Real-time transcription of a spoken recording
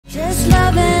Just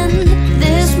loving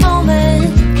this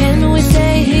moment. Can we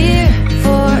stay here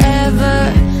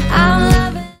forever? I'm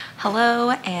loving. Hello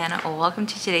and welcome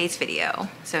to today's video.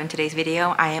 So in today's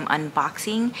video, I am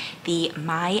unboxing the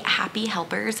My Happy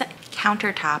Helpers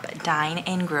countertop dine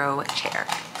and grow chair.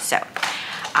 So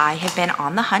I have been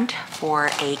on the hunt for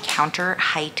a counter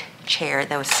height chair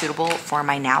that was suitable for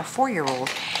my now 4-year-old,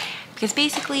 because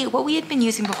basically what we had been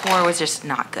using before was just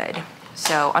not good.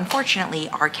 So unfortunately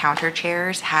our counter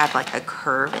chairs had like a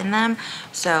curve in them.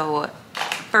 So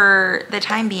for the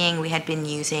time being, we had been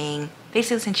using,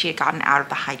 basically since she had gotten out of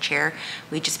the high chair,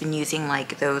 we'd just been using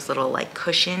like those little like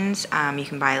cushions. You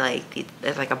can buy like,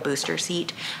 there's like a booster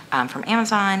seat from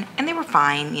Amazon, and they were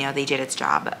fine, you know, they did its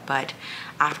job. But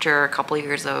after a couple of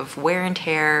years of wear and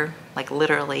tear, like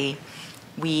literally,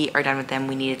 we are done with them.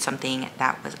 We needed something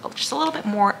that was just a little bit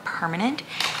more permanent.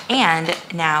 And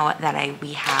now that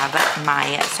we have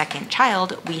my second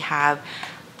child, we have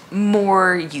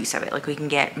more use of it. Like we can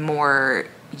get more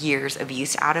years of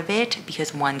use out of it,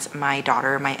 because once my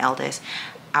daughter, my eldest,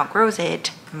 outgrows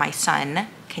it, my son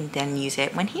can then use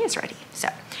it when he is ready. So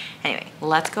anyway,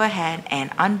 let's go ahead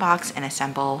and unbox and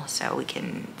assemble so we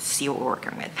can see what we're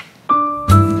working with.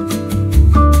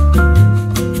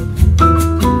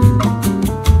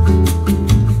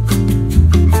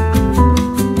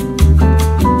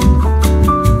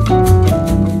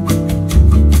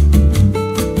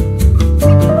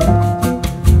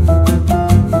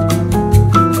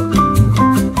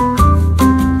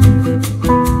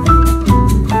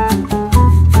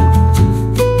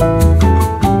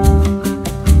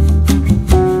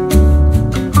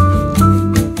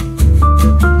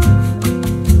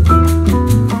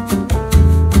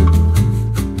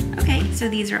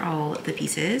 These are all the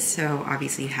pieces. So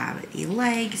obviously you have the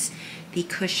legs, the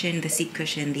cushion, the seat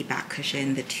cushion, the back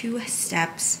cushion, the 2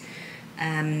 steps,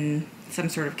 some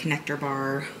sort of connector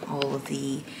bar, all of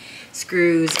the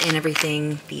screws and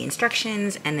everything, the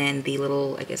instructions, and then the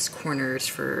little, I guess, corners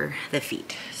for the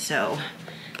feet. So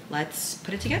let's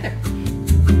put it together.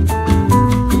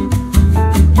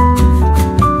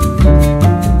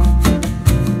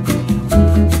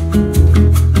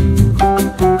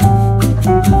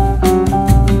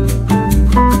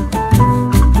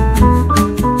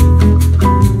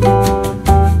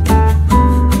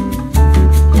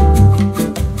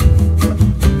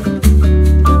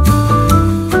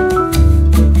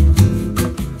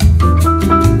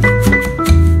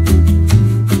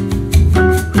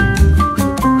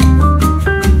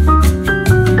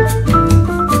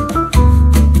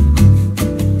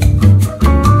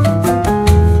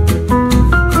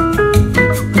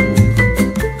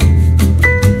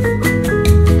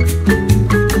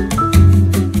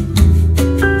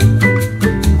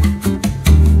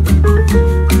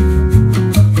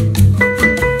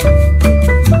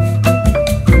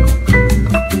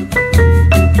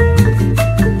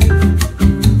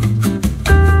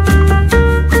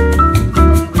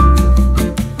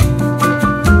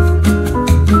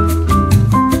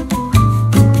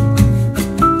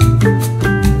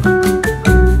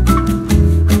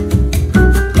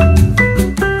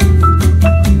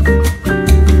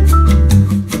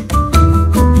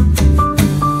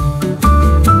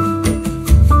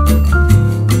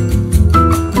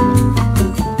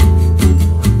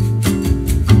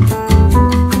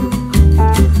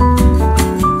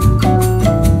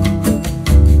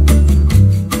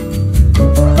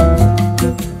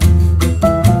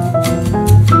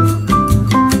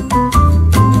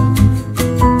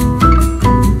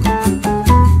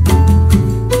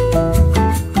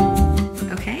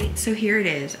 So here it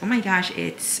is. Oh my gosh,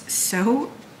 it's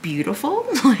so beautiful.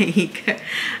 Like,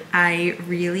 I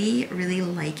really, really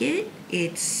like it.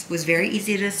 It was very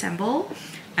easy to assemble.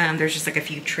 There's just like a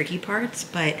few tricky parts,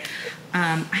 but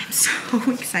I'm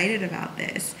so excited about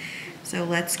this. So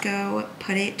let's go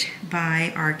put it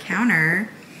by our counter,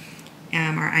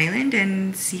 our island,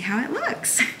 and see how it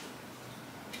looks.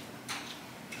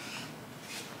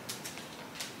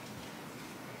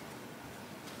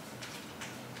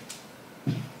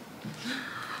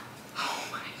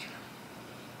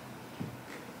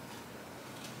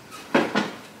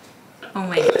 Oh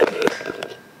my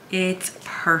god, it's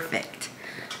perfect.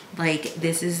 Like,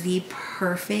 this is the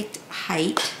perfect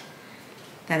height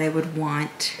that I would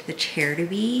want the chair to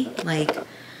be. Like,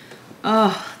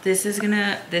 oh, this is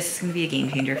gonna be a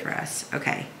game changer for us.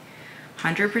 Okay,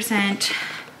 100%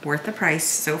 worth the price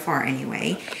so far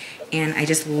anyway. And I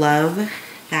just love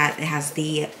that it has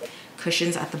the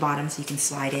cushions at the bottom so you can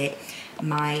slide it.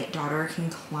 My daughter can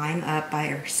climb up by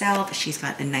herself. She's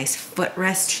got a nice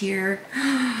footrest here.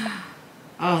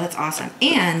 Oh, that's awesome.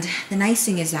 And the nice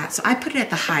thing is that, so I put it at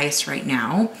the highest right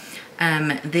now.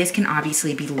 This can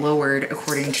obviously be lowered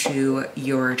according to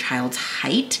your child's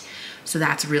height. So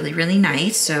that's really, really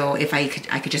nice. So if I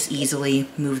could just easily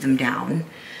move them down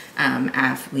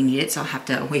if we need it. So I'll have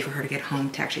to wait for her to get home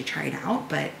to actually try it out.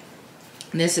 But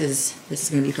this is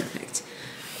gonna be perfect.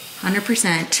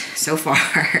 100% so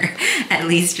far, at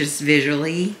least just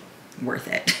visually worth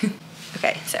it.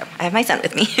 Okay, so I have my son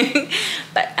with me,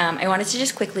 but I wanted to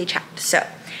just quickly chat. So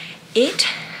it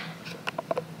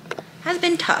has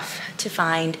been tough to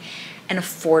find an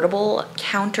affordable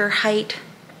counter height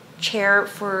chair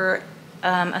for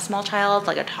a small child,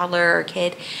 like a toddler or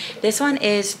kid. This one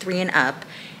is 3 and up,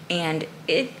 and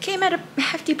it came at a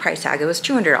hefty price tag. It was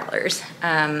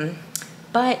 $200.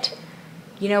 But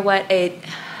you know what?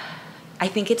 I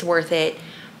think it's worth it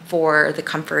for the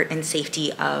comfort and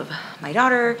safety of my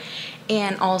daughter,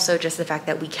 and also just the fact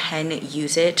that we can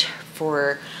use it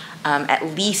for at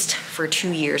least for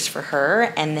 2 years for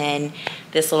her, and then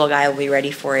this little guy will be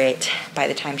ready for it by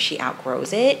the time she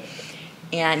outgrows it.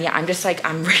 And yeah, I'm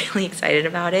really excited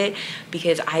about it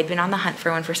because I'd been on the hunt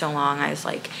for one for so long. I was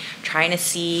like trying to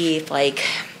see if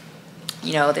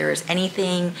there was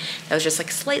anything that was just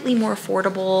like slightly more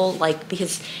affordable,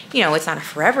 because it's not a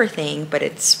forever thing, but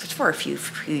it's for a few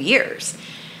years.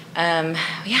 Yeah,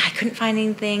 I couldn't find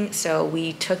anything, so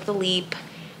we took the leap.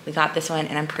 We got this one,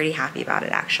 and I'm pretty happy about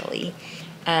it, actually.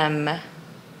 Yeah,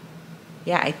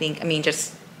 I mean,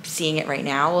 just seeing it right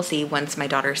now, we'll see once my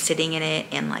daughter's sitting in it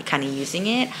and like kind of using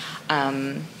it.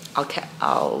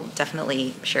 I'll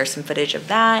definitely share some footage of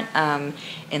that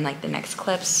in like the next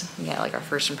clips. We get like our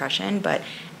first impression, but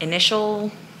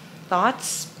initial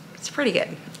thoughts, it's pretty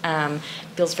good.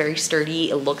 Feels very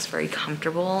sturdy. It looks very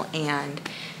comfortable, and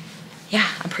yeah,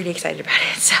 I'm pretty excited about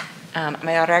it. So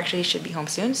my daughter actually should be home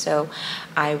soon, so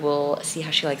I will see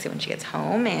how she likes it when she gets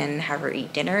home and have her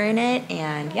eat dinner in it.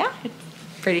 And yeah, it's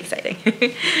pretty exciting.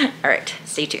 All right,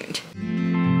 stay tuned.